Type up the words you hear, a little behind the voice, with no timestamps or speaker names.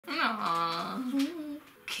Aww.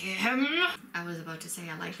 Kim! I was about to say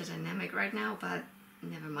I like the dynamic right now, but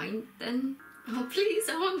never mind then. Oh please,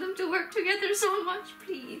 I want them to work together so much,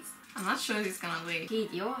 please. I'm not sure he's gonna leave.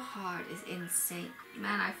 Pete, your heart is insane.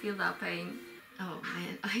 Man, I feel that pain. Oh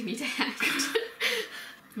man, I need to act.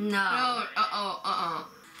 No. No,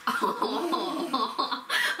 Oh,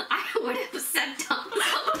 I would have sat down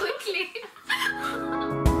so quickly.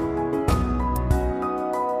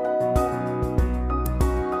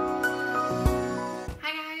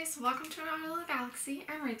 Welcome to RachelandLeasGalaxy.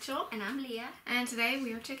 I'm Rachel. And I'm Leah. And today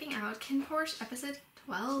we are checking out KinnPorsche episode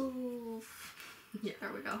 12. Yeah,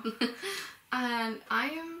 there we go. And I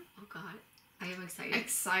am... Oh god, I am excited.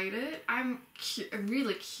 Excited. I'm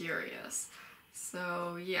really curious.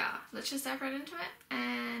 So yeah, let's just dive right into it.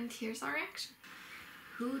 And here's our reaction.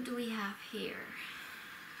 Who do we have here?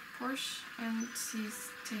 Porsche, and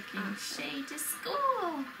she's taking Shay to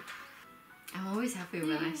school. I'm always happy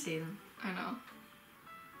when I see them. I know.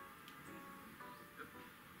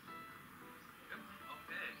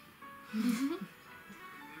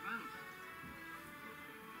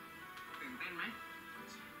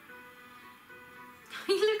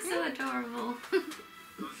 He looks so adorable.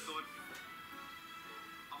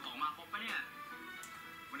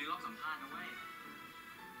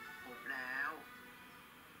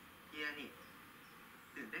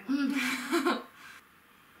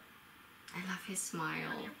 I love his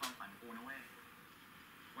smile.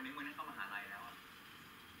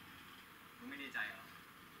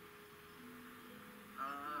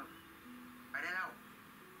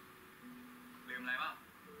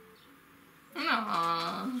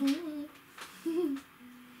 Aww.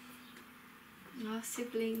 No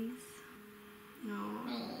siblings. No.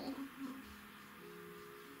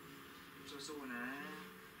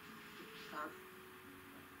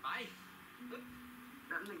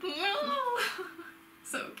 No.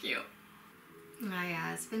 So cute. Oh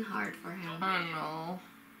yeah, it's been hard for him. I know.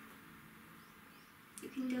 You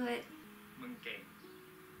can do it.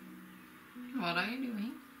 What are you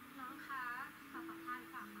doing?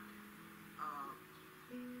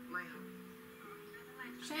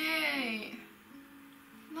 Shay!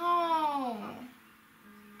 No!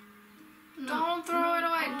 Don't throw it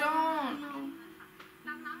away, don't!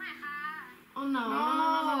 Oh no,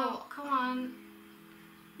 no, come on.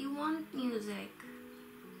 You want music.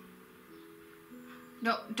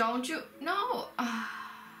 No, don't you? No!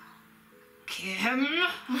 Kim!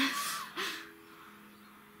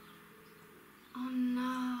 Oh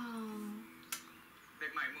no. เด็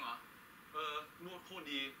กใหม่มึงเหรอนวดโคตร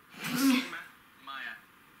ดีใช่ไหมไม่อะ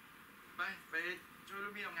ไปช่วยลู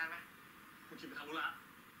กพี่ทำงานไหมกูคิดไปทำธุระ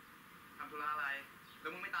อะไรแล้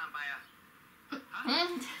วมึงไม่ตามไปอะฮะ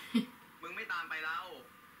มึงไม่ตามไปแล้ว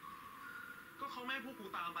ก็เขาไม่ให้พวกกู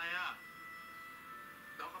ตามไปอะ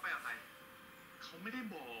แล้วเขาไปกับใครเขาไม่ได้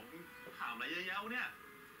บอกมึงถามอะไรเยอะแยะเนี่ย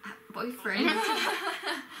Boyfriend.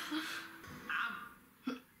 ตาม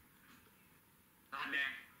ตาแด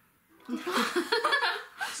ง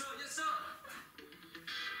Sir, yes sir.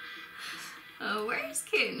 Where's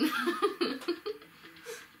Kinn?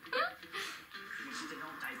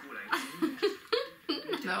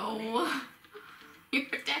 No.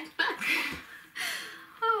 You're dead back.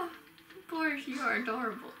 Oh, Porsche, you are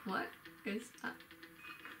adorable. What is that?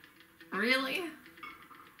 Really?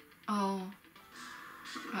 Oh.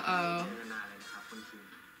 Uh-oh.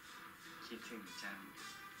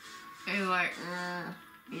 He's like,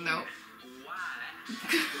 nope.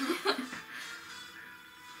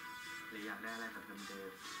 หรืออยากได้อะไรแบบเดิ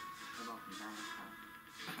มๆก็บอกผมได้นะครับ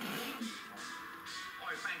อ่อ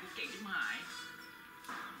ยแฟนกูเก่งที่หาย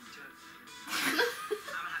เชิญ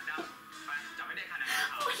อามาหัดดำไปจับไม่ได้ขนาดนั้น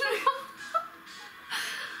เอา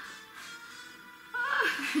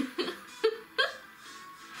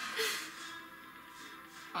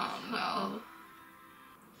Oh no.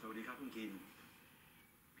 สวัสดีครับคุณกิน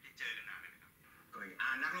ไม่ได้เจอกันนานเลยครับก็ไอ้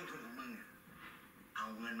นักลงทุนของมึงเนี่ยเอา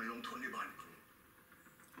เงินมาลงทุนในบอลกู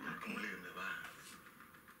คงลืมเลยว่า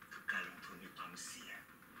ทุกการลงทุนมีความเสี่ยง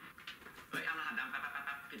เฮ้ยเอารหัสดำไป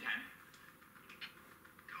ผิดแผน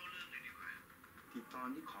เข้าเรื่องเลยดีกว่าที่ตอน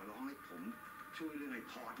ที่ขอร้องให้ผมช่วยเรื่องไอ้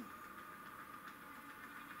พอร์ต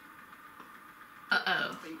Uh-oh.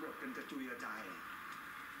 ตีบทกันกระจุยกระจาย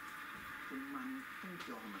คุณมันต้อง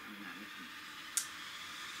ยอมมาทำงานให้คุณ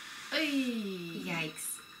Yikes.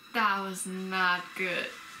 That was not good.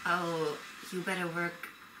 Oh, you better work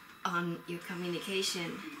on your communication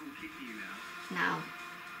now.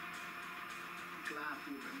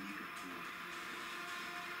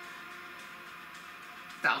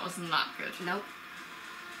 That was not good. Nope.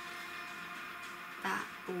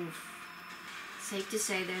 Oof. Safe to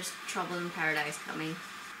say there's trouble in paradise coming.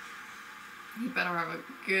 You better have a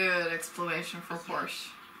good explanation for Porsche.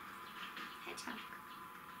 Hedgehog.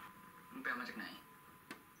 มึงไปเอามาจากไหน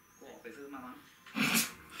กูออกไปซื้อมามั้ง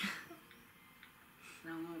ห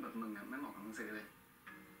น้าห้องแบบมึงอะไม่เหมาะกับหนังสือเลย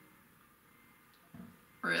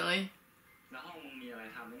Really? แล้วห้องมึงมีอะไร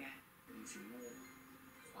ทำไหมไงเป็นสีโง่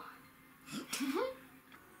ควาย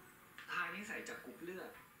ทายนิสัยจากกรุ๊ปเลือ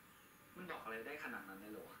ดมันบอกอะไรได้ขนาดนั้นเล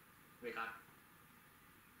ยเหรอวะเวกัส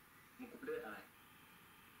มึงกรุ๊ปเลือดอะไร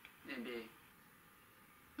เอ็มบี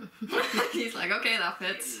He's like, okay, that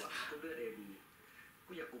fits. กรุ๊ปเลือดเอบี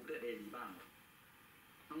กูอยากกรุ๊ปเลือดเอบีบ้าง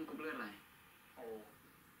ต้องกรุ๊ปเลือดอะไรโอ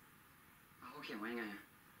เขาเขียนไว้ไง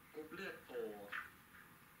กรุ๊ปเลือดโอ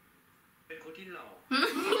เป็นคนที่หล่อ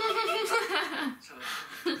ฉลาด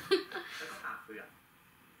แล้วก็ปากเปลือก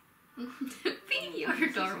Baby, you're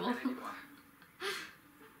adorable.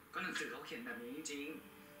 ก็หนังสือเขาเขียนแบบนี้จริง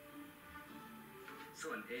ๆส่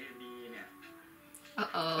วน A B เนี่ย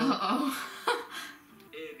Uh-oh.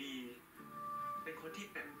 A B เป็นคนที่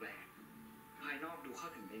แปลกๆภายนอกดูเข้า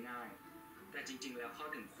ถึงได้ง่ายแต่จริงๆแล้วเข้า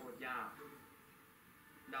ถึงโคตรยาก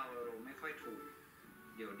เดาอารมณ์ไม่ค่อยถูก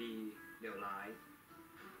เดี๋ยวดีเดี๋ยวร้าย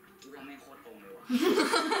กูว่าไม่โคตรตรงเลยว่ะ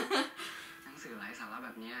หนังสือไร้สาระแบ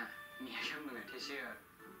บเนี้ยมีแค่มึงที่เชื่อ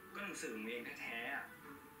ก็หนังสือมึงเองแท้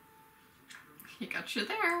ๆ He got you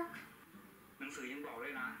there. หนังสือยังบอกด้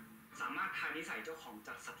วยนะสามารถทายนิสัยเจ้าของจ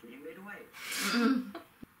ากสัตว์เลี้ยงได้ด้วย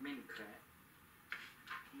เม่นแคระ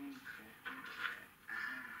เม่นแคระ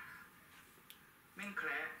เม่นแคร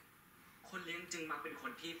ะคนเลี้ยงจึงมักเป็นค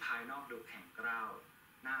นที่ภายนอกดูแข็งกร้าว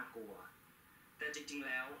น่ากลัวแต่จริงๆ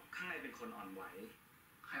แล้วข้างในเป็นคนอ่อนไหว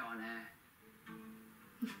ใครอ่อนแอ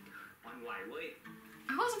อ่อนไหวเว้ย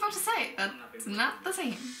I was about to say, that's not the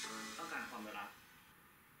same. ต้องการความรัก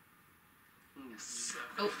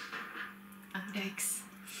Oh. Yikes.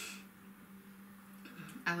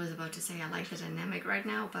 I was about to say I like the dynamic right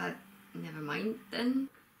now, but never mind then.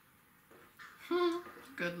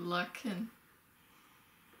 Good luck, Kinn.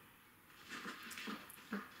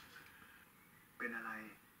 เป็นอะไร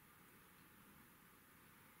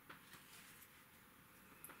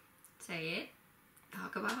Say it.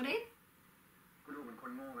 Talk about it. กูดูเหมือนค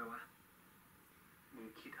นโง่ไหมวะมึง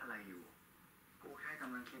คิดอะไรอยู่กูแค่ก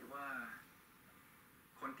ำลังคิดว่า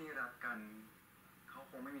คนที่รักกันเขา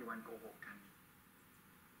คงไม่มีวันโกหกกัน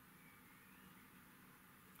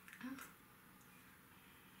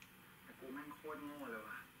แต่กูแม่งโคตรโง่เลย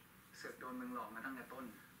วะเสือกโดนมึงหลอกมาตั้งแต่ต้น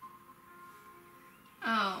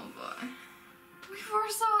Oh boy. We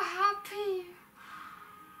were so happy.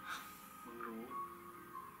 มึงรู้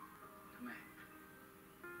ทำไม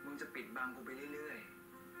มึงจะปิดบังกูไปเรื่อย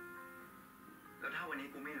ๆแล้วถ้าวันนี้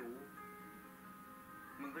กูไม่รู้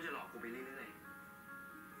มึงก็จะหลอกกูไปเรื่อยๆ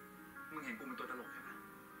มึงเห็นกูเป็นตัวตลกใช่ปะ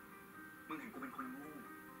มึงเห็นกูเป็นคนโง่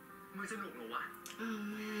มึงสนุกเหรอวะ Oh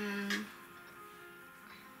man.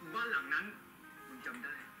 บ้านหลังนั้นมึงจำไ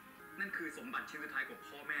ด้นั่นคือสมบัติชิ้นสุดท้ายของ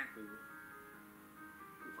พ่อแม่กู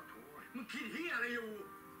ขอโทษมึงคิดเหี้ยอะไรอยู่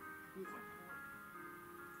กูขอโทษ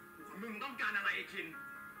มึงต้องการอะไรไอ้คิน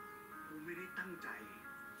กูไม่ได้ตั้งใจ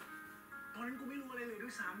ตอนนั้นกูไม่รู้อะไรเลยด้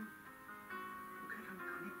วยซ้ำกูแค่ทำต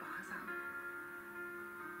ามที่ป้าสั่ง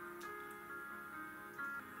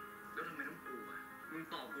แล้วทำไมต้องกูอ่ะมึง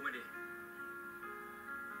ตอบกูมาดิ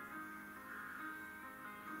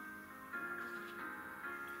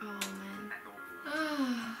Oh man. แต่ตัวกู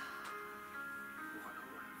ขอโท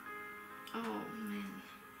ษ Oh man.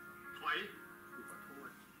 ถอยกูขอโทษ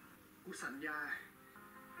กูสัญญา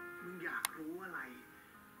มึงอยากรู้อะไร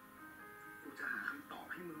กูจะหาคำตอบ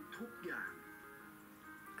ให้มึงทุกอย่าง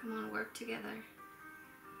Come on, work together.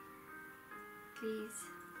 Please.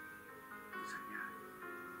 กูสัญญา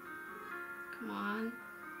Come on.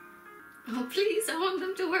 Oh please, I want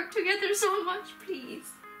them to work together so much, please.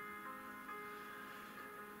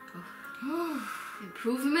 Oh.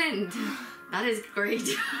 Improvement. That is great.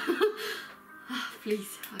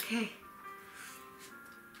 Please, okay.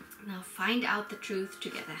 Now find out the truth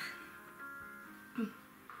together.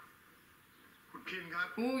 คุณคินครับ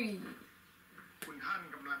Ui. คุณท่าน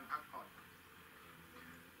กำลังพักผ่อน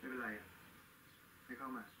ไม่เป็นไรให้เข้า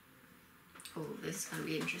มา Oh, this is gonna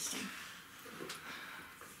be interesting.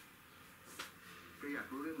 แกอยาก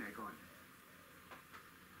รู้เรื่องไหนก่อน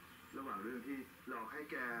ระหว่างเรื่องที่หลอกให้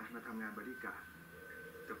แกมาทำงานบริการ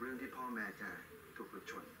กับเรื่องที่พ่อแม่แกถูกรถ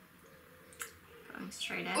ชน Going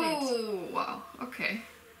straight at it. Oh, wow. Okay.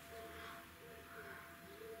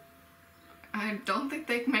 I don't think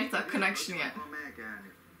they've made that connection yet. พ่อแม่แกเ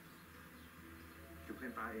นี่ยอยู่เพื่อ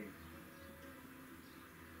นป้าเอง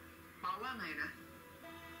ป้าว่าไงนะ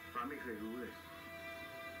ป้าไม่เคยรู้เลย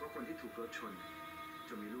ว่าคนที่ถูกรถชนจ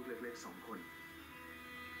ะมีลูกเล็กๆ2 คน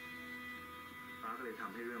ป้าก็เลยท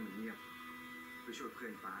ำให้เรื่องมันเงียบ ไปช่วยเพื่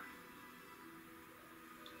อนป้า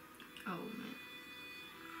Oh man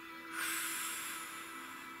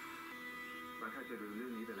ป้าแทบจะลืมเรื่อ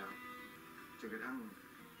งนี้ไปแล้วจนกระทั่ง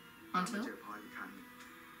มาเจอพลอยอีกครั้ง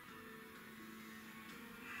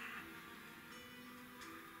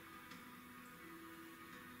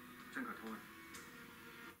ฉันขอโทษ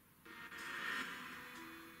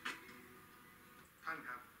ท่านค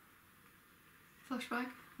รับ flashback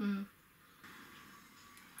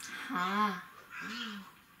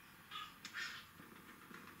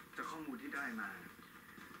จากข้อมูลที่ได้มา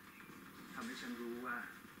ทำให้ฉันรู้ว่า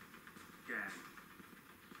แก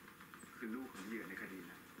คือลูกของเหยื่อในคดี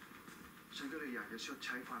นะฉันก็เลยอยากจะชดใ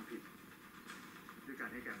ช้ความผิดด้วยการ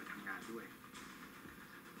ให้แกมาทำงานด้วย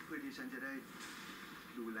เพื่อที่ฉันจะได้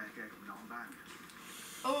ดูแลแกกับน้องบ้าง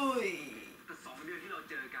โอ้ยแต่2 เดือนที่เรา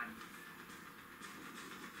เจอกัน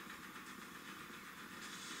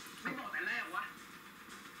ไม่บอกแต่แรกวะ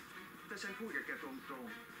ถ้าฉันพูดกับแกตรง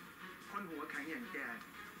ๆคนหัวแข็งอย่างแก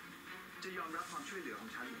จะยอมรับความช่วยเหลือของ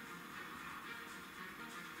ฉันเหรอ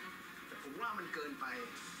แต่ผมว่ามันเกินไป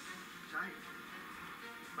ใช่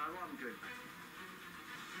ป้าว่ามันเกินไป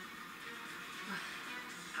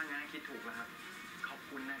ถ้างั้นคิดถูกแล้วครับขอบ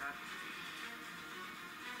คุณนะครับ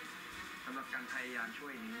สำหรับการพยายามช่ว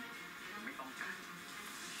ยนี้ผมไม่ต้องการ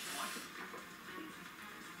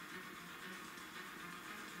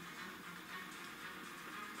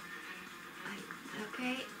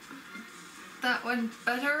Okay. That went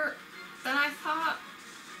better than I thought,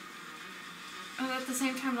 and at the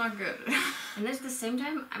same time not good. And at the same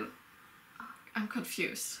time, I'm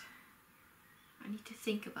confused. I need to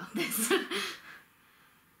think about this.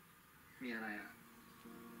 มีอะไรอ่ะ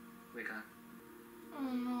เวกัส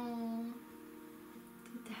Oh no.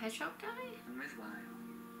 Did the hedgehog die? มันไม่สบายหรอ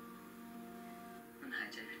มันหาย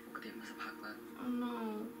ใจผิดปกติมาสักพักแล้ว Oh no.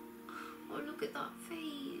 Oh, look at that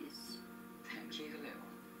face. แถมขี้ก็เหลว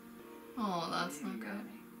Oh, that's not good.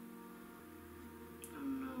 Oh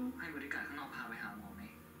no. ให้บริการข้างนอกพาไปหาหมอไหม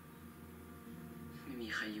ไม่มี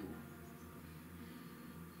ใครอยู่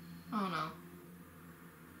Oh no.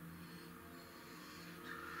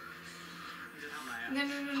 จะทำอะไรอ่ะ No,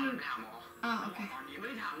 no, no, no. ไปหาหมอ Oh, okay. ตอนนี้ไม่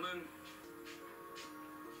ได้ถามมึง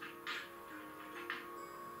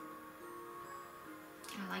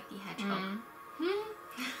I like the hedgehog.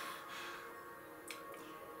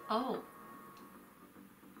 Oh.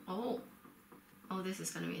 Oh. Oh, this is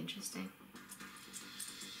gonna be interesting.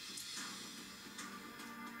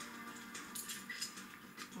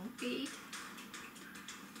 Oh, Pete.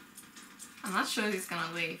 I'm not sure he's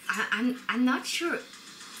gonna leave. I'm not sure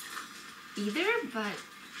either, but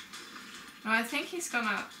No, I think he's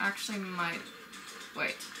gonna actually might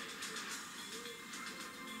wait.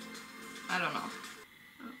 I don't know.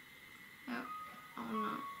 Oh. Yep. oh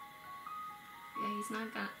no. Yeah, he's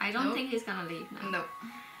not gonna. I don't Nope. think he's gonna leave now. Nope.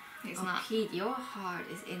 He's Oh, not. Pete, your heart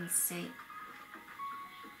is insane.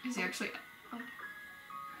 Is he actually? Oh.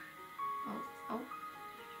 Oh.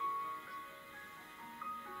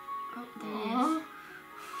 Oh, there he is. Aww.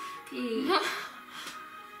 Pete.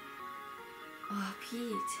 Oh,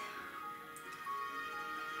 Pete.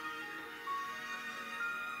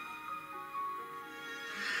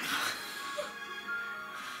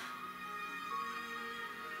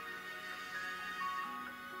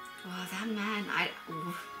 Wow, that man,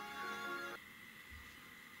 ooh.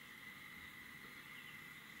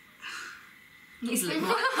 He's like,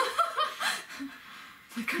 what?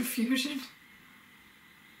 The confusion.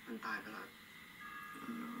 มันตายไปแล้ว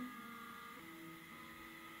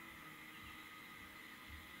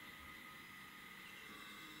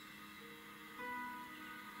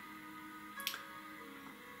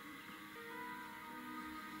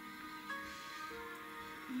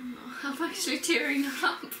I'm actually tearing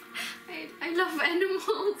up. I love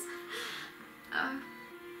animals.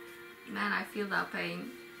 Man, I feel that pain.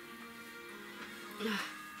 Okay.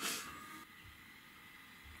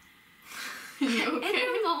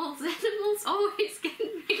 Animals always get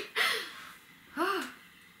me.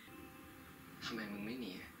 ทำไมมึงไม่ห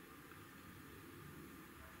นี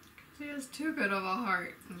He has too good of a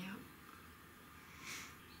heart. Yeah.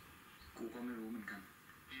 กูก็ไม่รู้เหมือนกัน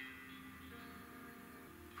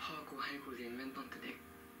พ่อกูให้กูเลี้ยงเล่นตั้งแต่เด็ก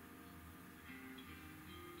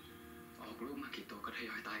ออกลูกมากี่ตัวก็ทย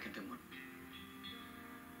อยตายกันไปหมด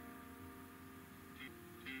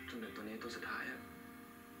จนเหลือตัวนี้ตัวสุดท้ายอะ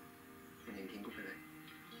มันยังทิ้งกูไปเลย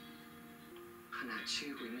ขนาดชื่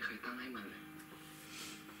อกูยังไม่เคยตั้งให้มันเลย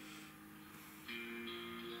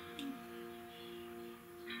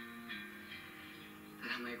แต่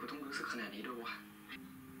ทำไมกูต้องรู้สึกขนาดนี้ด้วยวะ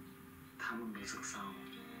ถ้ามึงรู้สึกเศร้า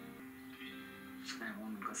แสดงว่า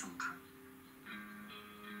มันก็สำคัญ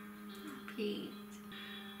Pete. Pete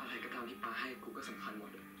อะไรก็ตามที่ป้าให้กูก็สำคัญหมด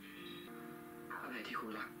เลยอะไรที่กู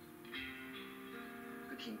รัก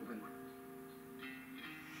ก็ทิ้งกูไปหมด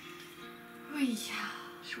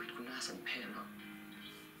ชีวิตกูน่าสมเพชเนาะ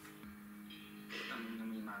แต่มึงยัง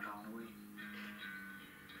มีมาเรานะเว้ย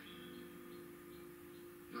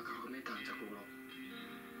แล้วเขาก็ไม่ต่างจากกูหรอก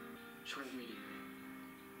โชคไม่ดี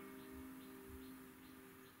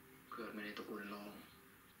เกิดมาในตระกูลรอง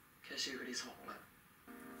แค่ชื่อก็ที่สองอะ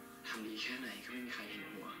ทำดีแค่ไหนก็ไม่มีใครเห็น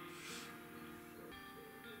หัว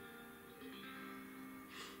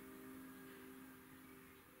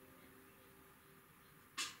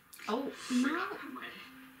Oh no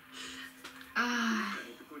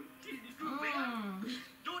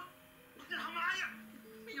หยุดจะทำอะไรอ่ะ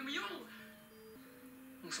ไม่ยังไม่ยุ่ง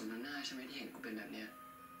มึงสมน้ำหน้าใช่ไหมที่เห็นกูเป็นแบบเนี้ย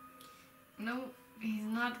No he's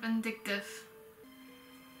not vindictive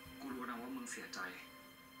กูรู้นะว่ามึงเสียใจ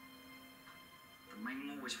แต่ไม่โ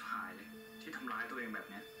ง่ชิบหายเลยที่ทำร้ายตัวเองแบบ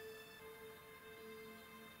เนี้ย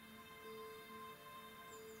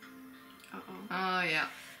Oh yeah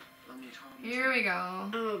here we go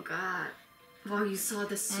Oh god wow you saw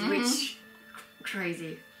the switch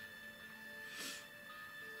crazy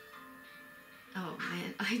Oh man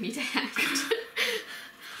I need a hand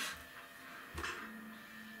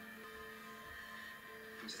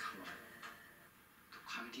มึงจะทำอะไรทุก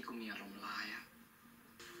ครั้งที่กูมีอารมณ์ร้ายอะ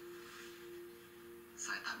ส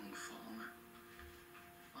ายตามึงฟ้องอะ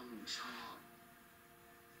ว่ามึงชอบ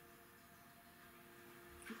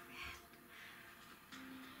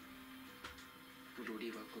กูรู้ดี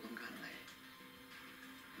ว่ากูต้องการอะไร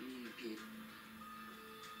มึงผิด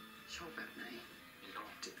ชอบแบบไหนโร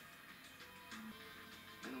คจิต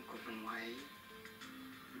ไม่ต้องกดมันไว้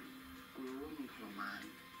กูรู้ว่ามึงทรมาน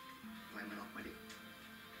ไว้มันออกมาดิ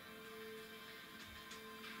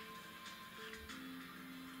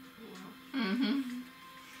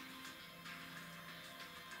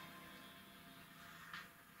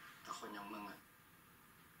แต่คนอย่างมึงอะ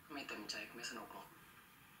ไม่เต็มใจก็ไม่สนุกหรอก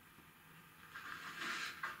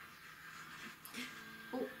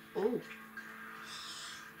Oh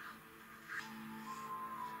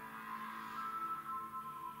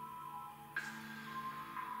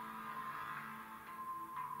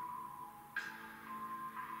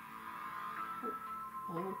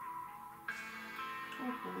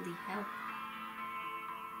Oh holy hell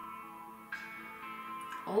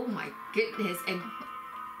Oh my goodness and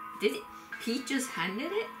did it Pete just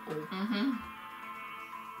handed it Oh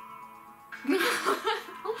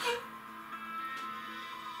Okay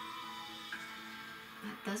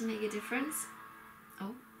that does make a difference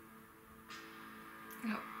Oh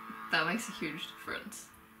no that makes a huge difference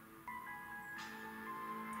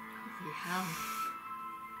holy hell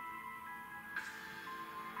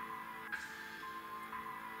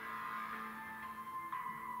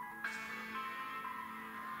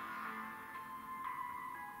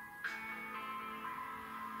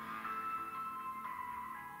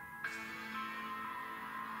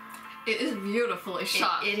It is beautifully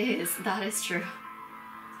shot. It is. That is true.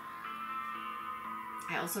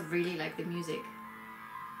 I also really like the music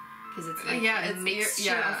because it's like a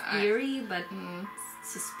mixture of eerie but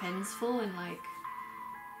suspenseful and like.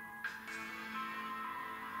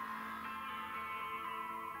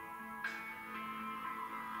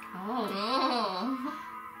 Oh.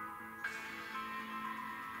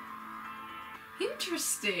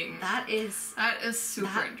 Interesting. That is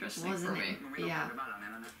super interesting for me. Yeah.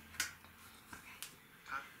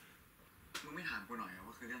 มึงไม่ถามกูหน่อย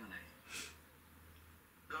ว่าคือเรื่องอะไร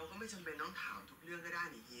เราก็ไม่จำเป็นต้องถามทุกเรื่องก็ได้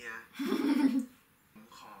นี่เฮีย ผม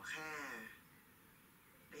ขอแค่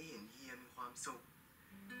ได้เห็นเฮียมีความสุข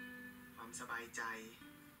ความสบายใจ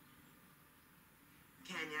แ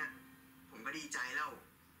ค่เนี้ยผมก็ดีใจแล้ว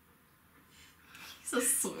He's a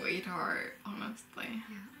sweetheart, honestly.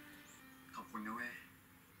 ขอบคุณนะเว้ย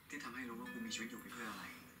ที่ทำให้รู้ว่ากูมีชีวิตอยู่เพื่ออะไร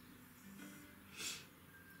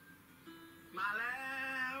มาแล้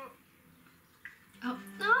ว Oh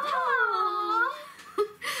no!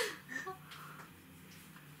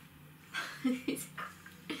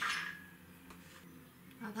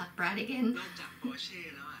 Oh, that brat again. นอกจาก Porschay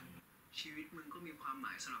แล้วอ่ะชีวิตมึงก็มีความหม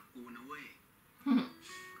ายสำหรับกูนะเว้ย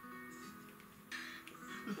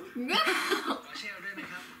Porschay เอาด้วยไหม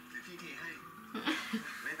ครับเดี๋ยวพี่เทให้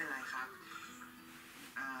ไม่เป็นไรครับ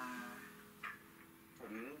ผ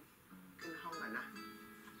มขึ้นห้องกันนะ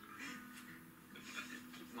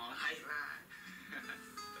มองใครมา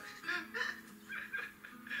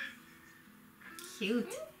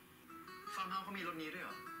Cute. ฟาร์มเฮาส์เขามีรถนี้ด้วยเหร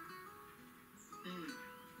อ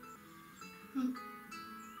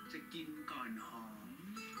จะกินก่อนหอม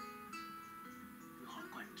หรือหอม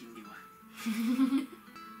ก่อนกินดีวะ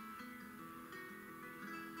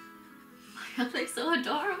They're so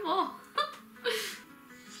adorable.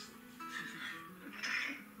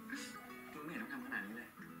 มึงไม่เห็นต้องทำขนาดนี้เลย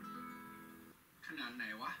ขนาดไหน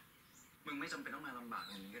วะมึงไม่จำเป็นต้องมาลำบาก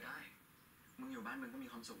อย่างนี้ก็ได้มึงอยู่บ้านมึงก็มี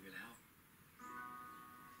ความสุขอยู่แล้ว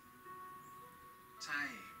ใช่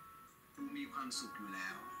กูมีความสุขอยู่แล้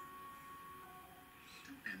ว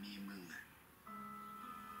ตั้งแต่มีมึงอะ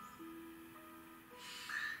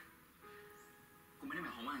กูไม่ได้หม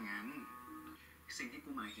ายความว่างั้นสิ่งที่กู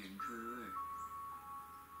หมายถึงคือ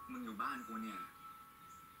มึงอยู่บ้านกูเนี่ย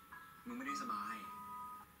มึงไม่ได้สบาย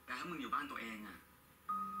แต่ถ้ามึงอยู่บ้านตัวเองอะ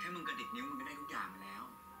แค่มึงกระดิกนิ้วมึงก็ได้ทุกอย่างมาแล้ว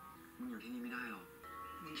มึงอยู่ที่นี่ไม่ได้หรอก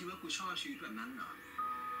มึงคิดว่ากูชอบชีวิตแบบนั้นเหรอ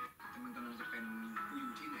แต่มึงกำลังจะเป็นกูอ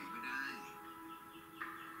ยู่ที่ไหนก็ได้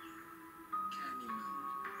แค่มีมึง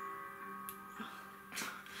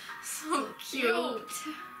So cute.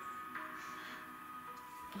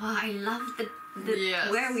 Wow, I love the Yes.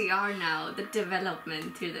 where we are now, the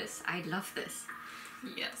development to this. I love this.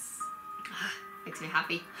 Yes. Makes me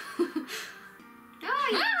happy. Oh,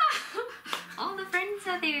 yeah. All the friends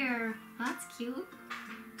are there. That's cute.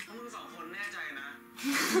 ถ้ามึงสองคนแน่ใจนะ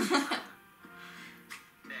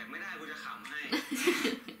แดกไม่ได้กูจะขำให้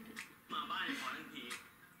มาบ้านพอทั้งที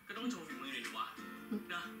ก็ต้องโชว์ฝีมือหน่อยดิวะ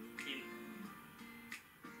นะกิน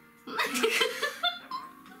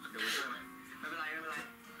เดี๋ยวกูช่วยไหมไม่เป็นไร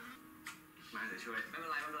มาเดี๋ยวช่วยไม่เป็น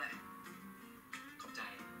ไรขอบใจ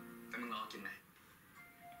แต่มึงรอกินนะ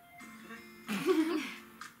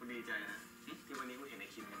กูดีใจนะที่วันนี้กูเห็นไอ้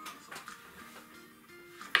คิมมีความสุข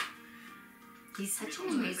He's such an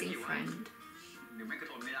amazing friend. เดี๋ยวแม่ก็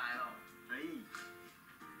ทนไม่ได้แล้วเฮ้ย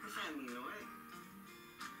ไม่แฟนมึงนะเว้ย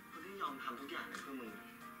คนที่ยอมทำทุกอย่างเลยเพื่อมึง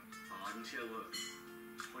มึงเชื่อว่า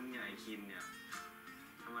คนอย่างไอ้คิมเนี่ย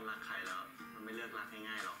ถ้ามันรักใครแล้วมันไม่เลิกรัก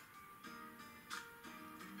ง่ายๆหรอก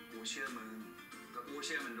กูเชื่อมึงก็กูเ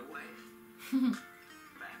ชื่อมันด้วย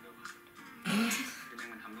แปลกเลยวะที่แม่ง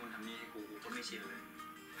มันทำโน่นทำนี่ให้กูก็ไม่ชินเลย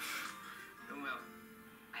ต้องแบบ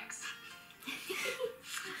แปลกสัตว์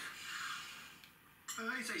เ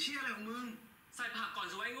ฮ้ยใส่เชี่ยอะไรของมึงใส่ผักก่อน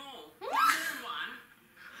สิไว้โง่หวาน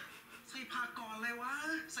ใส่ผักก่อนเลยวะ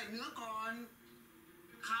ใส่เนื้อก่อน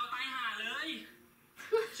ข้าวไตห่าเลย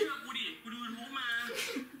เชื่อกูดิกูดู YouTube มา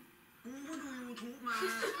กูก็ดู YouTube มา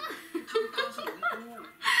ทำตามสูตรของกู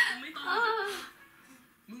มึงไม่ต้อง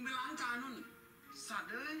มึงไปล้างจานนู่นสัตว์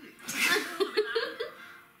เอ้ย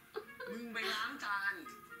มึงไปล้างจาน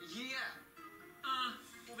เหี้ย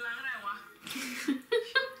กูไปล้างก็ได้วะ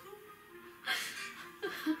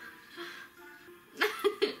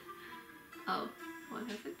Oh, what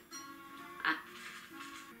happened? Ah.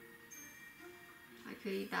 I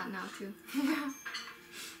could eat that now too.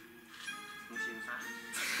 มึงชิมซะ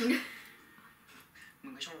มึ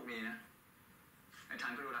งก็โชคดีนะไอ้ทา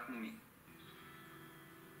นก็ดูรักมึงนี่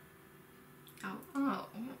Oh. Oh.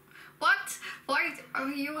 What? Why are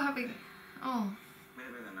you having... Oh. ไม่ได้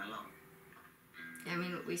เป็นแบบนั้นหรอก I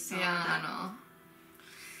mean, we saw Yeah, I that. know.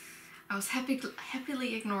 I was happily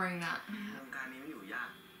ignoring that. วงการนี้ไม่อยู่ยาก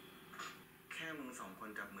แค่มึงสองคน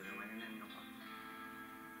จับมือไว้แน่นๆก็พอ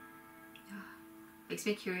Makes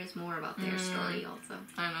me curious more about their story also.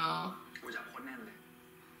 I know. กูจับโคตรแน่นเลย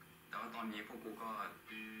แต่ว่าตอนนี้พวกกูก็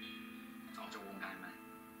ออกจากวงการมา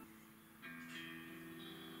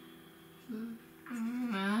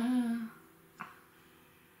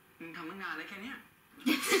มึงทำตั้งนานเลยแค่เนี้ย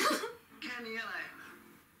แค่นี้อะไร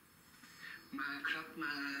มาครับม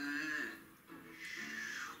า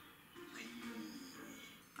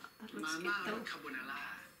That มา looks ม่า good รส though. คาโบนาร่า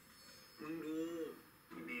มึงดู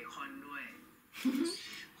มีเบคอนด้วย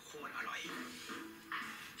โคตรอร่อย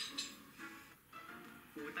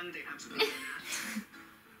กูตั้งใจทำสุดเลยนะ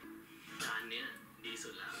จานเนี้ยดีสุ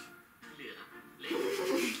ดแล้วเหลือเละ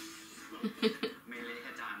ไม่เละแ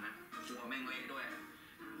ค่จานนะหัวแม่งเละด้วย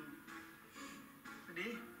ดิ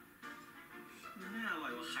มันน่าอร่อ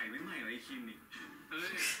ยกว่าไข่ไม่ใหม่กว่าไอ้คิมอีกเอ้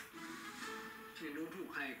ยอย่าดูถูก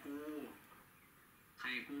ไข่กู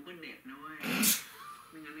ก็เด็ดนะเว้ย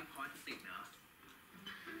ไม่งั้นไม่พอจะติดเนาะ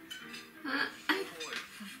โทษ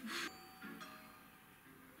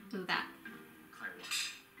Do that. ไข่วะ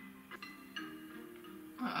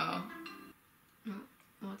Uh-oh.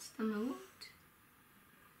 What's the mood?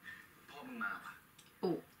 พ่อมึงมาปะ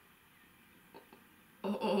Oh,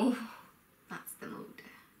 Oh. that's the mood.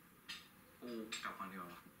 กูกลับก่อนดีก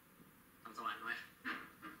ว่าทำสวรรค์ไว้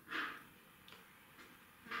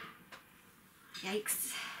Yikes.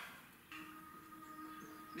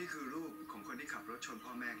 นี่คือรูปของคนที่ขับรถชนพ่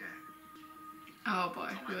อแม่แก Oh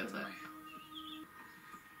boy, who is it?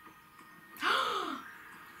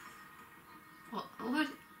 What?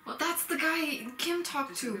 That's the guy Kim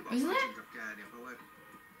talked to, isn't it? กับแกเนี่ยเพราะว่า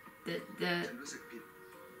The ฉันรู้สึกผิด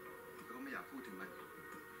แล้วก็ไม่อยาก พูดถึงมัน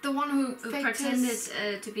The one who pretended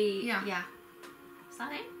to be Yeah. Is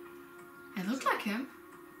that it? It looked like him.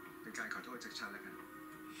 เป็นการขอโทษจากฉันแล้วกัน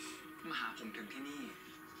มาหาผมถึงที่นี่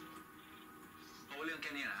เพราะว่าเรื่องแ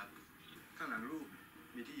ค่นี้แหละครับข้างหลังรูป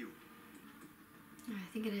มีที่อยู่ I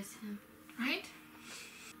think it is him. Right?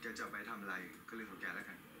 แกจะไปทำอะไรก็เรื่องของแกแล้ว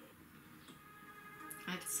กัน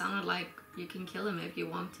It sounded like you can kill him if you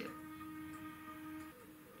want to.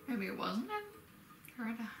 Maybe it wasn't him.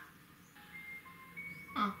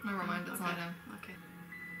 Oh, never mind. It's not him. Okay.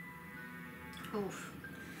 Oof.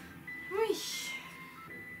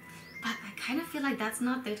 But I kind of feel like that's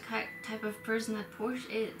not the type of person that Porsche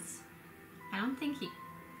is. I don't think he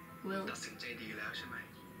will ตัดสินใจดีแล้วใช่ไหม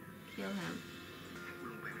kill him. ให้กู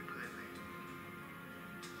ลงไปเป็นเพื่อนเลย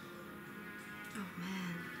Oh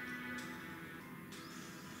man.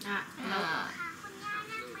 No.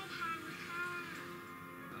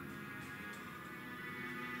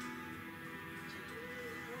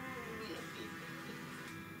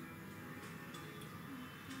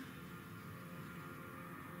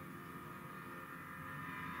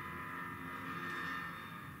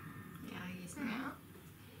 Yeah, he's not. Yeah.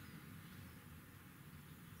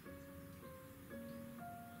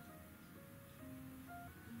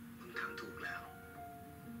 มึงทำถูกแล้ว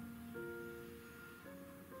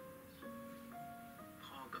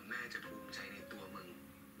พ่อกับแม่จะภูมิใจในตัวมึง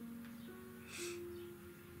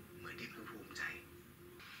เหมือนที่กูภูมิใจ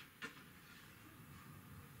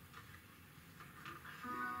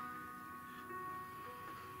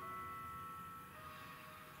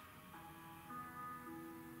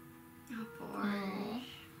Oh, Porsche.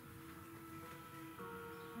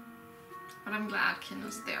 But I'm glad Kinn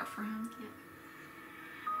was there for him. Yeah.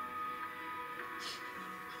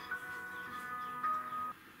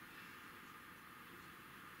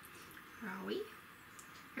 Where are we?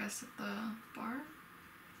 I guess at the bar.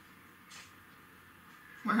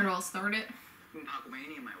 Where it all started. มึงพากูไปที่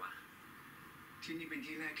นี่ทำไมวะ ที่นี่เป็น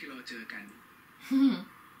ที่แรกที่เราเจอกัน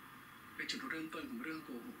เป็นจุดเริ่มต้นของเรื่องโก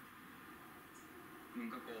หก มึง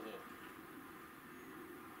ก็โกหก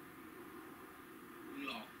มึงห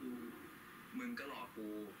ลอกกู มึงก็หลอกกู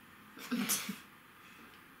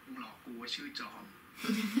มึงหลอกกูว่าชื่อจอม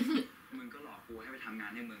มึงก็หลอกกูให้ไปทำงา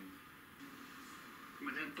นให้มึง ม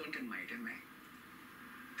าเริ่มต้นกันใหม่ได้ไหม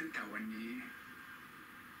ตั้งแต่วันนี้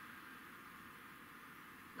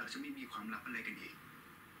เราจะไม่มีความลับอะไรกันอีก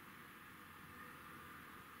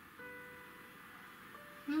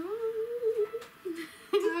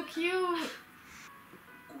So cute.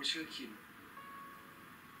 กูชื่อคิน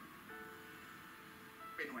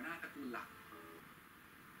เป็นหัวหน้าตระกูลหลัก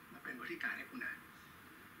มาเป็นบริการให้กูนะ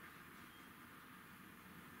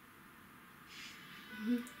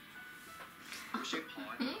กูชื่อพอ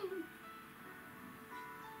ร์ช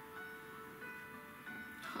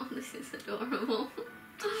Oh, this is adorable.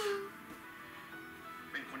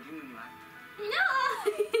 เป็นคนที่มึงรัก No!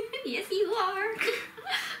 Yes, you are.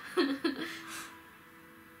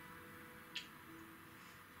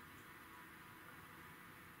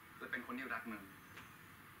 และเป็นคนที่รักมึง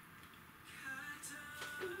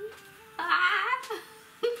Ah!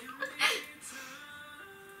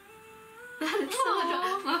 That is so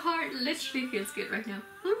adorable. My heart literally feels good right now.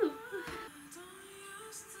 Ooh.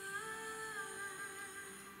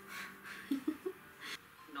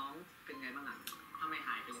 น้องเป็นไงบ้างอ่ะทำไมห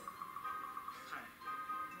ายไปเลย ใช่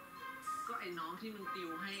ก็ไอ้น้องที่มึงติว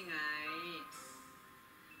ให้ไง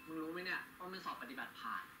มึงรู้ไหมเนี่ยว่ามันสอบปฏิบัติ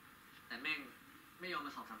ผ่าน แต่แม่งไม่ยอมม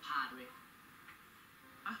าสอบสัมภาษณ์เว้ย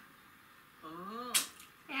อะเออ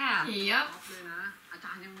Yeah. ยับ ท็อปเลยนะ อาจ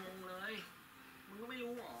ารย์ยังงงเลย มึงก็ไม่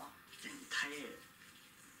รู้หรอเจ๋งเท่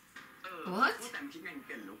What? ว่าแต่งคิดไงเป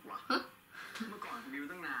ลี่ยนลุกวะ เมื่อก่อนกูบิว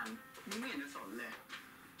ตั้งนาน มึงไม่เห็นจะสนเลย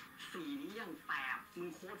สีนี้ยังแปบมึง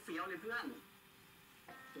โคตรเฟี้ยวเลยเพื่อน โ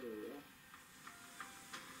อ้โห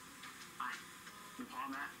ไปมึงพร้อม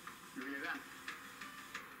แล้วลุยเลยเพื่อน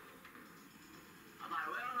เอาหน่อยเ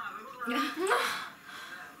ว้ยเอาหน่อยเว้ยพวกเรา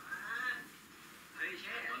เฮ้ยเ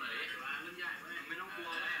ช่ร้านมันใหญ่เว้ยไม่ต้องกลัว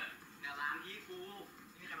เว้ยเนี่ยร้านที่กู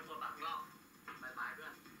นี่ใครมาตัวตัดรอบบายเพื่อ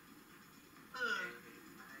น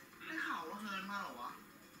ได้ข่าวว่าเฮิร์นมาเหรอวะ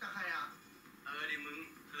จากใครอ่ะ ดิมึง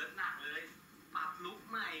เฮิร์ตหนักเลย ปรับลุค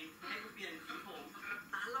ใหม่ ให้กูเปลี่ยนสีผม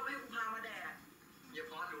ร้านเราไม่ให้กูพามาแดกอย่า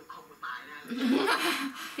พอดูเอากูตายแน่เลย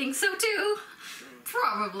Think so too.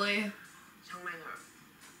 Probably. ช่างแม่งเหรอ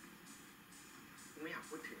กูไม่อยาก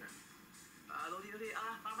พูดถึงอ่ะโทษทีไป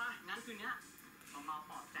งั้นคืนนี้มา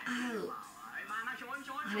ปลอบใจดีกว่าไอ้มาชน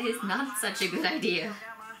That is not such a good idea.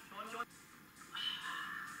 มาชน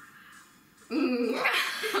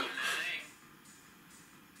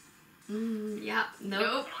Yeah,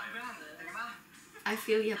 nope. ปล่อยเพื่อนเห็นปะ I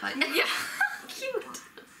feel you, but Yeah. cute.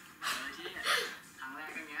 ชี้เนี่ยครั้งแรก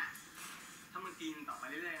ก็เงี้ยถ้ามึงกินต่อไป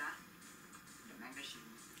เรื่อยๆนะเดี๋ยวแม่งก็ชิน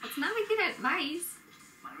It's not a good advice.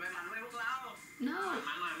 มันไว้พวกเรา No.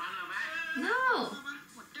 มันหน่อยแม่ No.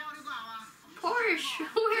 หมดแก้วดีกว่าว่ะ Porsche,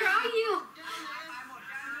 where are you? หมดแ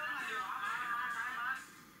ก้วเลยเหรอมา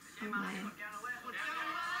Oh my. หมดแก้วแล้วเว้ยหมดแ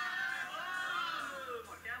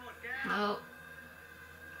ก้วหมดแก้ว No.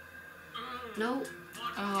 No.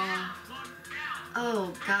 Oh. Oh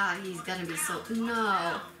God, he's gonna be so no.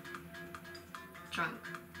 Drunk.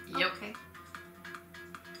 Yep. Okay.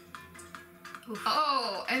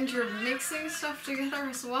 Oh, and you're mixing stuff together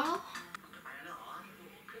as well?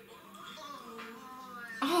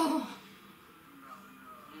 Oh.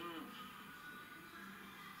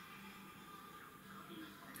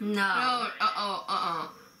 No.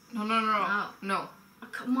 No, No. No. No. Oh,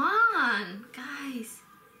 come on, guys.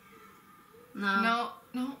 No.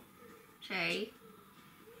 No. Shay.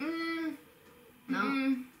 No.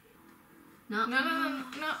 No.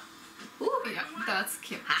 No. Ooh. Yeah, that's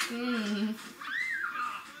cute.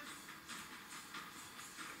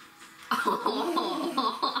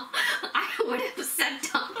 Oh, I would have sat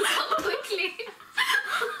down so quickly.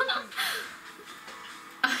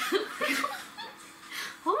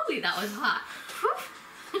 Holy, that was hot.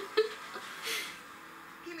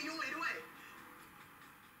 พี่ไม่ยุ่งเลยด้วย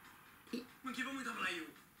มึงคิดว่ามึงทำอะไรอยู่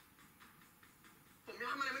ผมจะ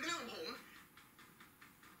ทำอะไรมันก็เรื่องของผม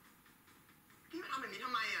พี่มาทำแบบนี้ท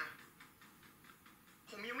ำไมอ่ะ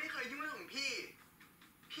ผมยังไม่เคยยุ่งเรื่องของพี่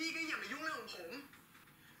พี่ก็อย่ามายุ่งเรื่องของผม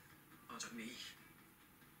ต่อจากนี้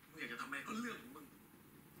มึงอยากจะทำอะไรก็เรื่องของมึง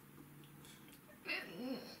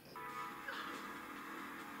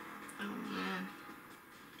Oh man.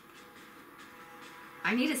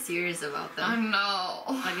 I need a series about I them. know.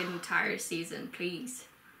 Like an entire season, please.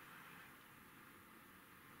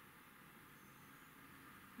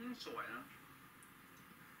 สวยนะ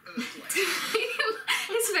สวย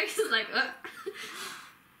His face is like,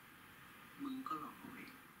 มึงก็หลอกเอาเอ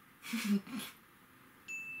ง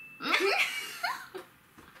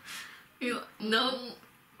No.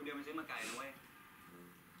 คนเดียวมันซื้อมาไก่นะเว้ย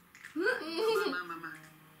มาโ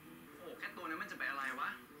อ้แค่ตัวนั้นมันจะไปอะไรวะ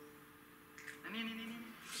นี่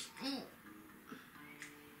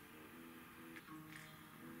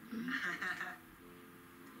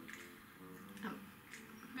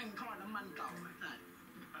แม่งทอดน้ำมันเก่าไอ้สัส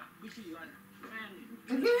วิธีก่อนแม่ง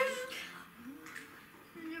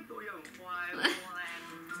นี่ตัวอย่างควายตัวแรง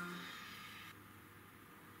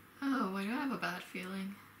Oh, why do I have a bad feeling?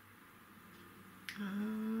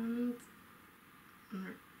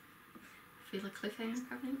 Feel a cliffhanger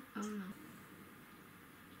coming? Oh no.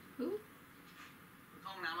 Who? เข้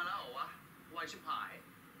าห้องน้ำมาแล้วเหรอวะไวชิบหาย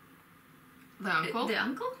The uncle? The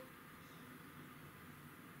uncle?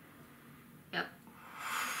 Yep.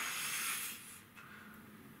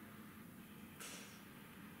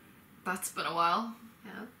 That's been a while.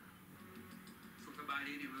 Yep. สุขสบาย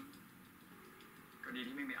ดีนี่มึงก็ดี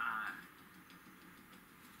ที่ไม่มีอา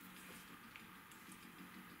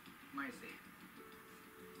ไม่สิ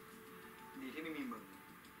ดีที่ไม่มีมึ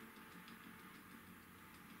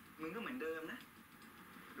งก็เหมือนเดิมนะ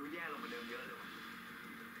ดูแย่ลงกว่าเดิมเยอะเลยวะ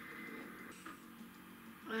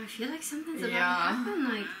I feel like something's about to Yeah. happen.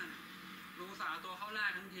 Like, ลุงสาวตัวเข้าแรก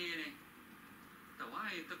ทั้งทีเลยแต่ว่าไ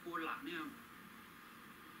อ้ตระกูลหลักเนี่ย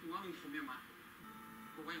มึงว่ามึงคุมยังมะ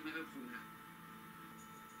กูว่ายังไม่ค่อยคุมนะ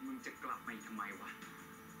มึงจะกลับมาอีกทำไมวะ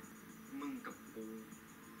มึงกับกู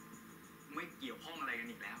ไม่เกี่ยวข้องอะไรกัน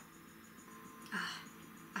อีกแล้ว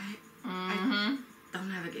I Mm-hmm.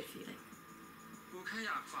 don't have a good feeling. กูแค่อ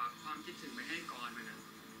ยากฝากความคิดถึงไปให้กรมันนะ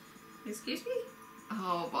Excuse me?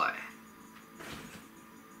 Oh boy.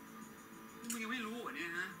 มึงยังไม่รู้เหรอเนี่ย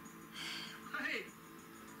ฮะเฮ้ย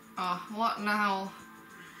Oh, what now?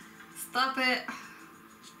 Stop it.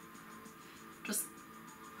 Just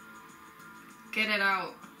get it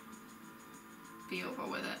out. Be over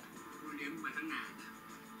with it. กูเลี้ยงมึงมาตั้งนานนะ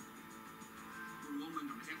กูรู้ว่า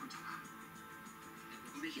มึงไม่ใช่คนฉลาดแต่กู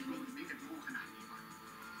ก็ไม่คิดว่ามึงไม่จะโง่ขนาดนี้ว่ะ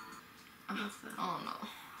Oh no.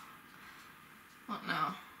 What now?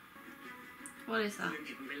 What is กู that? ยังเ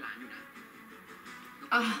ห็นมึงเป็นหลานอยู่นะแ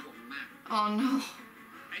ล้วกูห่วงมึงมาก Oh no.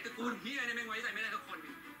 ไอ้ตระกูลเฮียเนี่ยแม่งไว้ใจไม่ได้ทุกคน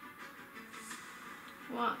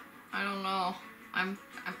What? I don't know.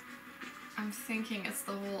 I'm thinking it's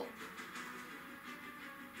the whole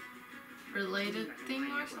related thing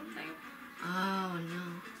or something. Oh no.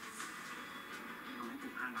 น้องกู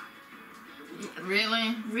พลาดมา Really?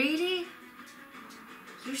 Really?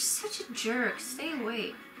 You're such a jerk. Stay away.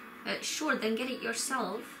 Sure, then get it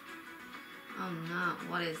yourself. Oh no,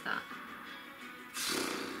 what is that?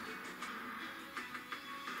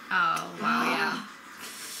 Oh wow, yeah.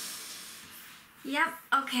 Yep,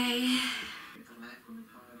 okay. ครั้งแรกคุณ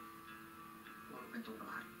พ่อว่าเป็นตัวประห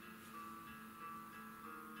ลาด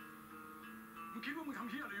มึงคิดว่ามึงทำ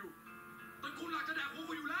เหี้ยอะไรอยู่ตอนคุณหลักจะแดกหัว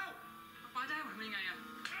กูอยู่แล้วป้าจะให้ผมทำยังไงอะ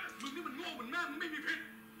มึงนี่มันโง่เหมือนแม่มึงไม่มีผิด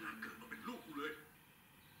น่าเกิดมาเป็นลูกกูเลย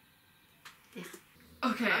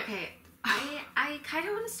Okay. Okay. I kind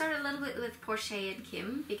of want to start a little bit with Porschay and Kim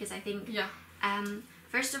because I think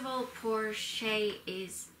first of all, Porschay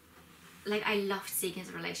is like, I loved seeing his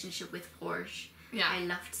relationship with Porsche. Yeah. I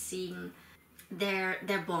loved seeing their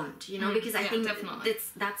bond, you know, because I think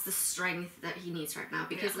that's the strength that he needs right now.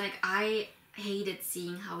 Because like, I hated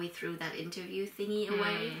seeing how he threw that interview thingy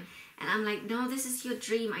away, and I'm like, no, this is your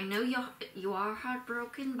dream. I know you are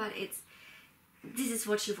heartbroken, but this is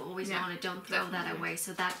what you've always wanted. Don't throw that away. So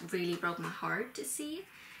that really broke my heart to see.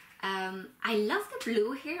 I love the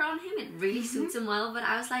blue hair on him. It really suits him well. But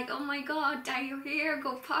I was like, oh my god, dye your hair,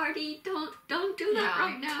 go party. Don't do that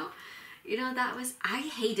right now. You know, I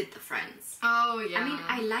hated the friends. Oh yeah. I mean,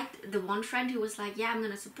 I liked the one friend who was like, yeah, I'm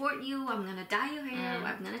gonna support you. I'm gonna dye your hair.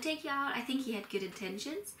 I'm gonna take you out. I think he had good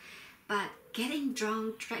intentions. But getting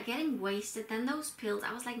drunk, getting wasted, then those pills,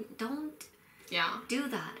 I was like, don't do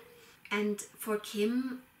that. And for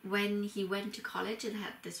Kim, when he went to college and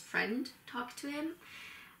had this friend talk to him,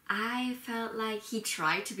 I felt like he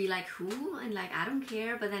tried to be like, who? And like, I don't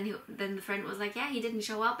care. But then the friend was like, yeah, he didn't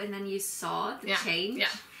show up. And then you saw the change. Yeah.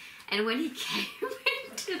 And when he came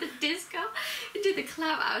into the disco, into the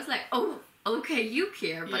club, I was like, oh, okay, you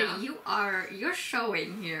care. But you're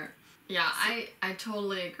showing here. Yeah, I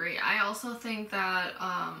totally agree. I also think that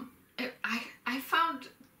I found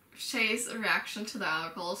Shay's reaction to the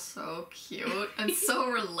alcohol so cute and so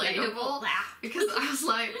relatable because I was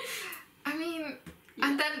like, I mean,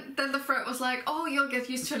 and then the friend was like, oh, you'll get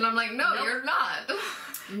used to it, and I'm like, no, you're not.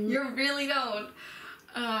 You really don't.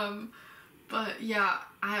 But yeah,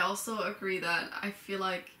 I also agree that I feel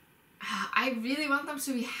like I really want them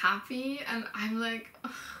to be happy, and I'm like,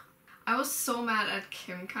 ugh. I was so mad at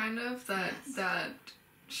Kim kind of that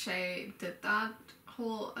Shay did that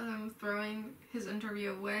whole throwing his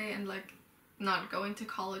interview away and like not going to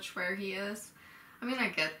college where he is. I mean, I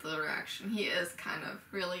get the reaction. He is kind of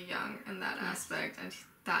really young in that aspect, and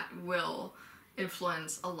that will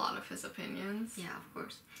influence a lot of his opinions. Yeah, of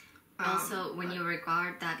course. Also, when you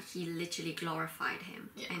regard that he literally glorified him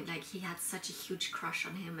and like he had such a huge crush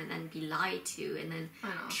on him and then be lied to and then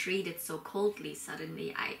treated so coldly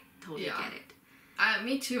suddenly, I totally get it.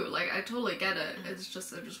 Me too. Like, I totally get it.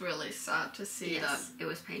 It was really sad to see that it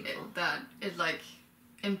was painful. It like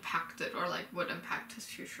impacted or like would impact his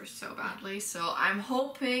future so badly. So I'm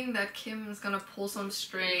hoping that Kim is gonna pull some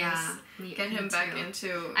strings, get him back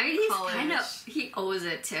into college. He owes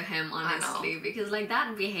it to him, honestly, because like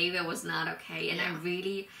that behavior was not okay, and I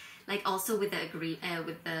really like also with the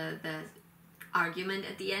argument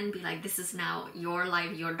at the end, be like, this is now your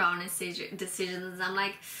life, your darn decisions. I'm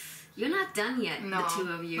like, you're not done yet, the two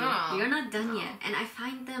of you. You're not done yet, and I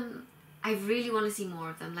find them. I really want to see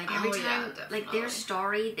more of them. Like every time, like their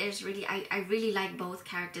story, there's really, I really like both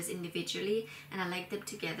characters individually, and I like them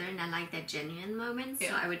together, and I like their genuine moments.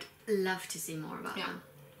 So I would love to see more about them.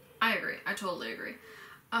 I agree. I totally agree.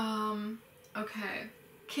 Okay,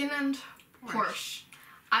 Kinn and Porsche.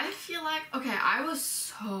 I feel like I was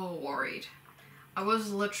so worried. I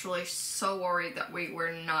was literally so worried that we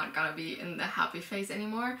were not gonna be in the happy phase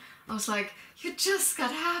anymore. I was like, you just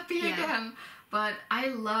got happy again. But I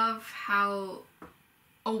love how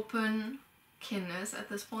open Kinn is at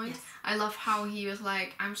this point. Yes. I love how he was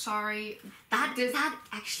like, I'm sorry. That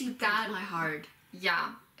actually broke my heart.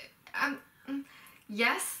 Yeah.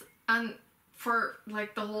 Yes, and for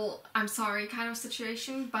like the whole I'm sorry kind of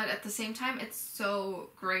situation, but at the same time, it's so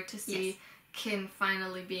great to see Kinn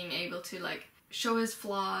finally being able to like show his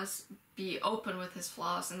flaws, be open with his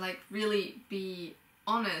flaws, and like really be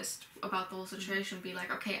honest about the whole situation. Be like,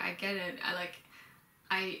 okay, I get it.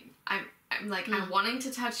 I'm like, I'm wanting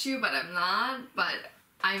to touch you, but I'm not. But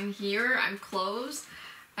I'm here. I'm close,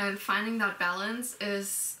 and finding that balance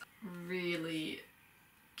is really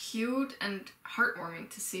cute and heartwarming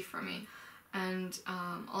to see for me. And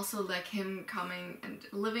also like him coming and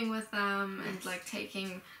living with them and like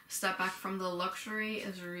taking a step back from the luxury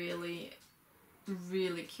is really,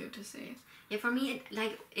 really cute to see. Yeah, for me,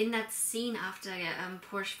 like in that scene after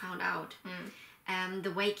Porsche found out,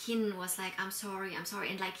 the way Kinn was like, I'm sorry,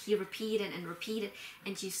 and like he repeated,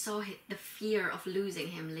 and you saw the fear of losing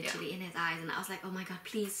him literally in his eyes, and I was like, oh my god,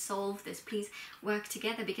 please solve this, please work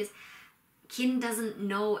together, because Kinn doesn't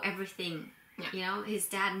know everything. You know, his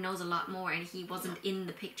dad knows a lot more, and he wasn't in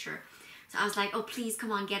the picture. So I was like, oh, please,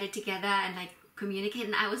 come on, get it together, and like communicate,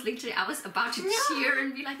 and I was about to cheer and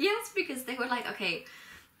be like, yes, because they were like, okay,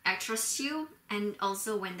 I trust you. And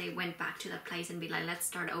also when they went back to that place and be like, let's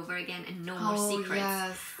start over again and no more secrets.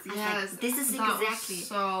 Yes, Like, this is that exactly, was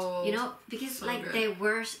so, you know, because so like good. there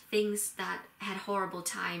were things that had horrible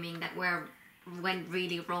timing, that went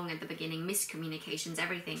really wrong at the beginning, miscommunications,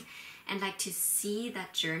 everything. And like to see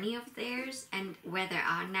that journey of theirs and where they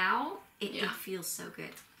are now, it feels so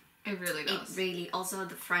good. It really does. It really, also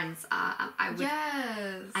the friends,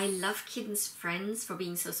 Yes. I love Kinn's friends for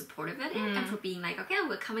being so supportive of it and for being like, okay,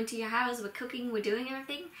 we're coming to your house, we're cooking, we're doing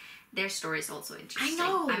everything. Their story is also interesting. I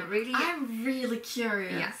know. I'm really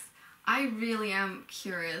curious. Yes. I really am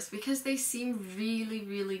curious because they seem really,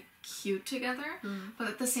 really cute together. But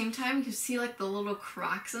at the same time, you see like the little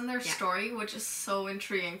cracks in their story, which is so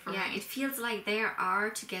intriguing for me. Yeah, it feels like they are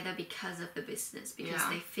together because of the business, because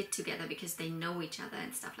they fit together, because they know each other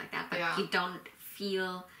and stuff like that. But you don't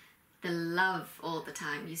feel the love all the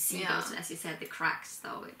time. You see those, as you said, the cracks,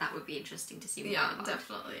 though. That would be interesting to see more about.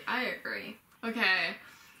 Definitely. I agree. Okay,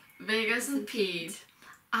 Vegas and Pete.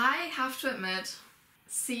 I have to admit,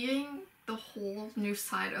 seeing the whole new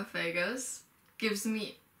side of Vegas gives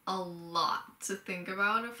me a lot to think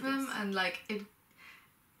about of him, and like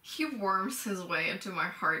he worms his way into my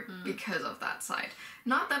heart because of that side.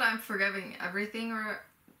 Not that I'm forgiving everything or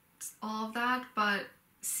all of that, but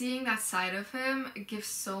seeing that side of him, it gives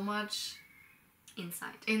so much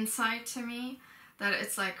insight to me that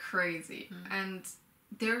it's like crazy. And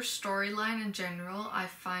their storyline in general I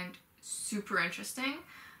find super interesting,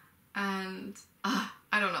 and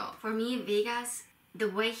I don't know. For me, Vegas, the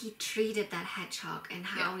way he treated that hedgehog and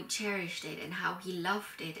how he cherished it and how he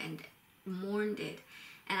loved it and mourned it.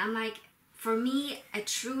 And I'm like, for me, a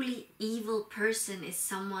truly evil person is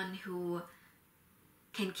someone who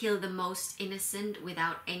can kill the most innocent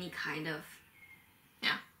without any kind of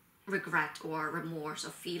regret or remorse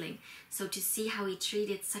or feeling. So to see how he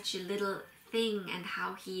treated such a little thing and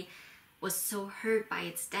how he was so hurt by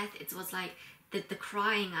its death, it was like the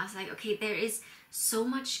crying. I was like, okay, there is so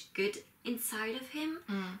much good inside of him,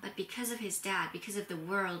 but because of his dad, because of the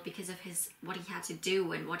world, because of what he had to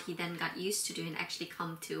do and what he then got used to do and actually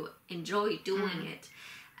come to enjoy doing it,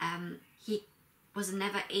 he was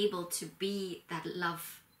never able to be that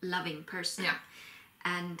loving person.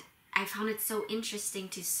 And I found it so interesting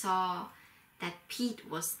to saw that Pete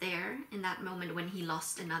was there in that moment when he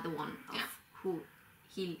lost another one of who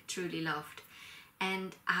he truly loved.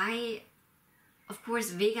 And of course,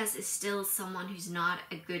 Vegas is still someone who's not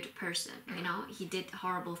a good person, you know? He did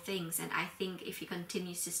horrible things, and I think if he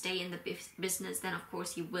continues to stay in the business, then of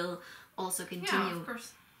course he will also continue. Yeah, of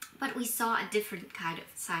course. But we saw a different kind of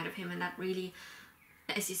side of him, and that really,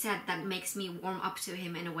 as you said, that makes me warm up to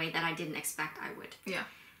him in a way that I didn't expect I would. Yeah.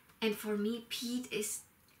 And for me, Pete is...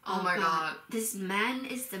 Oh my God. This man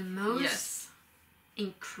is the most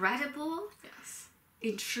incredible,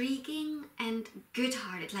 intriguing, and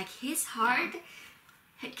good-hearted. Like, his heart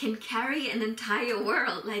can carry an entire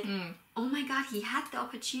world. Like, oh my God, he had the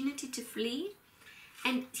opportunity to flee,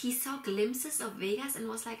 and he saw glimpses of Vegas and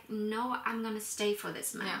was like, no, I'm gonna stay for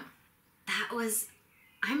this man. That was...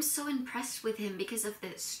 I'm so impressed with him because of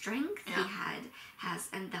the strength he has,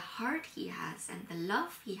 and the heart he has, and the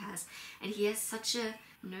love he has. And he has such a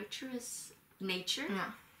nurturous nature.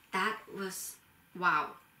 That was,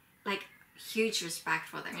 wow. Like, huge respect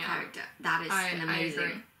for that character. That is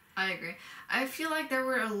amazing. I agree. I feel like there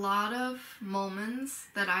were a lot of moments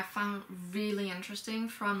that I found really interesting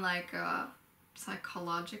from like a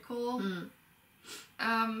psychological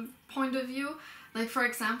point of view. Like, for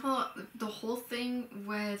example, the whole thing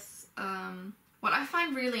with what I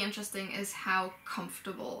find really interesting is how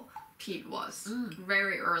comfortable Pete was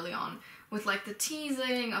very early on with like the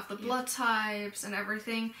teasing of the blood types and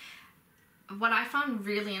everything. What I found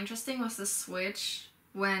really interesting was the switch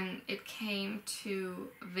when it came to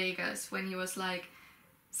Vegas, when he was like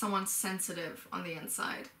someone sensitive on the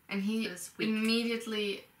inside, and he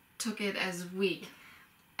immediately took it as weak.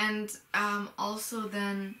 And also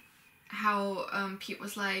then how Pete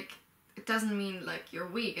was like, it doesn't mean like you're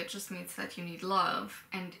weak, it just means that you need love,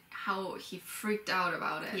 and how he freaked out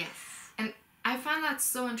about it. And I find that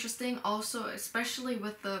so interesting also, especially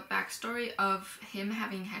with the backstory of him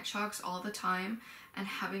having hedgehogs all the time and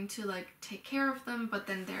having to like take care of them, but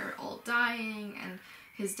then they're all dying, and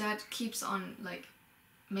his dad keeps on like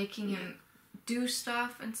making him do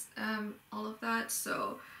stuff and all of that.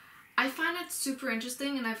 So I find it super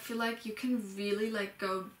interesting, and I feel like you can really like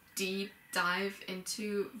go deep dive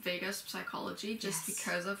into Vegas psychology just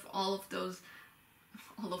because of all of those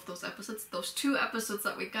episodes, those 2 episodes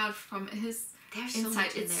that we got from his There's insight. So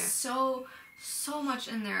much in it's there. so so much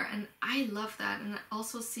in there, and I love that. And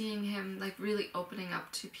also seeing him like really opening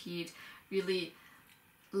up to Pete, really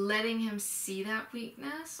letting him see that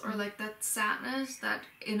weakness or like that sadness, that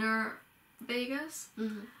inner Vegas,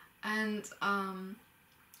 and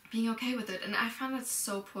being okay with it. And I found it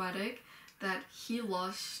so poetic that he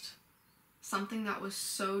lost something that was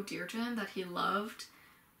so dear to him, that he loved,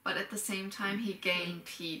 but at the same time he gained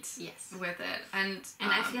Pete with it. And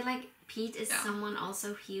I feel like Pete is someone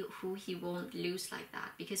also who he won't lose like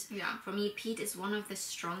that, because for me Pete is one of the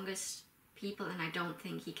strongest people, and I don't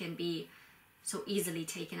think he can be so easily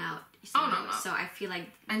taken out. No. So I feel like,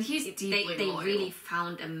 and he's deeply they loyal. really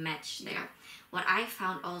found a match there. What I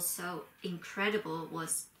found also incredible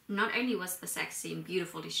was not only was the sex scene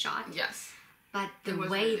beautifully shot, but the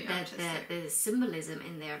way really that the symbolism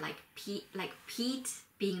in there, like Pete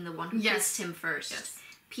being the one who kissed him first,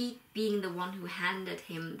 Pete being the one who handed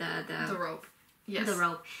him the rope, the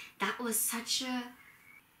rope. That was such a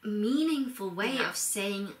meaningful way of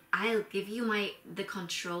saying, I'll give you the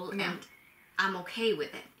control and I'm okay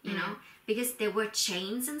with it, you know, because there were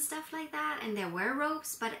chains and stuff like that, and there were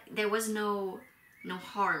ropes, but there was no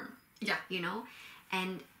harm, you know.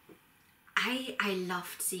 And I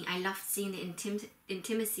loved seeing the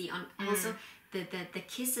intimacy on also the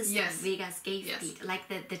kisses that Vegas gave Pete, like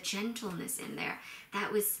the gentleness in there.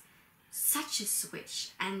 That was such a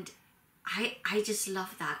switch, and I just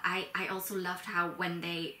loved that. I also loved how when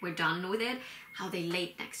they were done with it, how they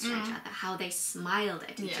laid next to each other, how they smiled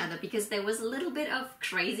at each other, because there was a little bit of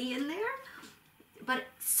crazy in there, but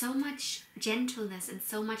so much gentleness and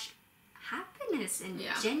so much happiness and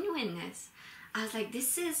genuineness. I was like,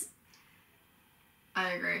 this is...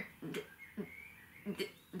 I agree.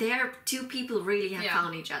 There, two people really have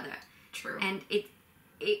found each other. True. And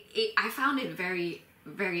I found it very,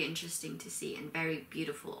 very interesting to see, and very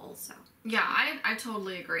beautiful also. Yeah, I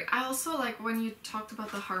totally agree. I also, like, when you talked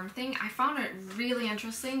about the harm thing, I found it really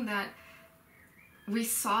interesting that we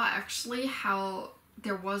saw actually how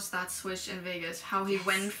there was that switch in Vegas, how he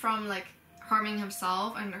went from, like, harming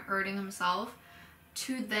himself and hurting himself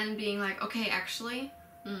to then being like, okay, actually,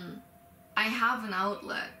 I have an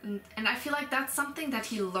outlet. And I feel like that's something that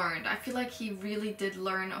he learned. I feel like he really did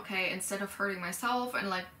learn, okay, instead of hurting myself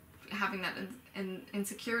and, like, having that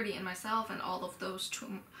insecurity in myself and all of those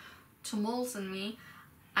tumults in me,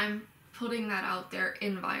 I'm putting that out there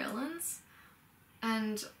in violence.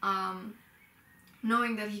 And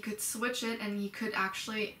knowing that he could switch it, and he could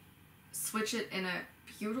actually switch it in a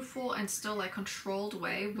beautiful and still, like, controlled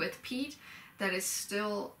way with Pete that is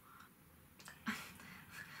still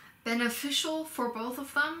beneficial for both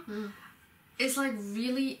of them, is, like,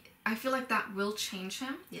 really, I feel like that will change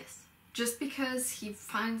him. Yes. Just because he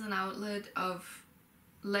finds an outlet of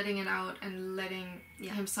letting it out and letting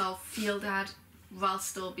himself feel that while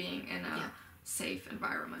still being in a safe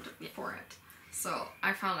environment for it. So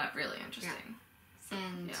I found that really interesting.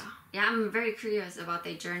 And I'm very curious about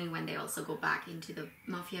their journey when they also go back into the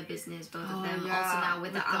mafia business, both of them. Also now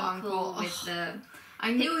with the uncle, with the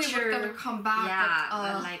I knew he was gonna come back. Yeah,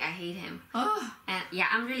 but like, I hate him. And yeah,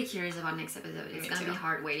 I'm really curious about next episode. It's gonna be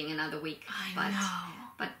hard waiting another week. I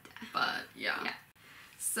know. But yeah.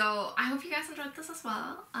 So I hope you guys enjoyed this as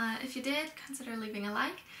well. If you did, consider leaving a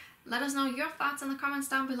like. Let us know your thoughts in the comments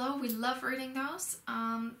down below. We love reading those.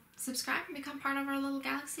 Subscribe and become part of our little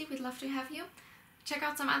galaxy. We'd love to have you. Check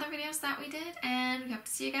out some other videos that we did, and we hope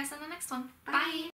to see you guys in the next one. Bye!